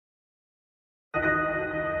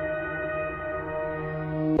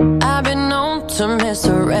I've been known to miss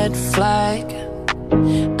a red flag.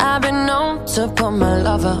 I've been known to put my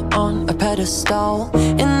lover on a pedestal.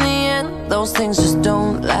 In the end, those things just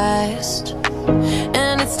don't last.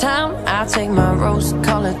 And it's time I take my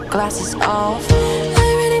rose-colored glasses off.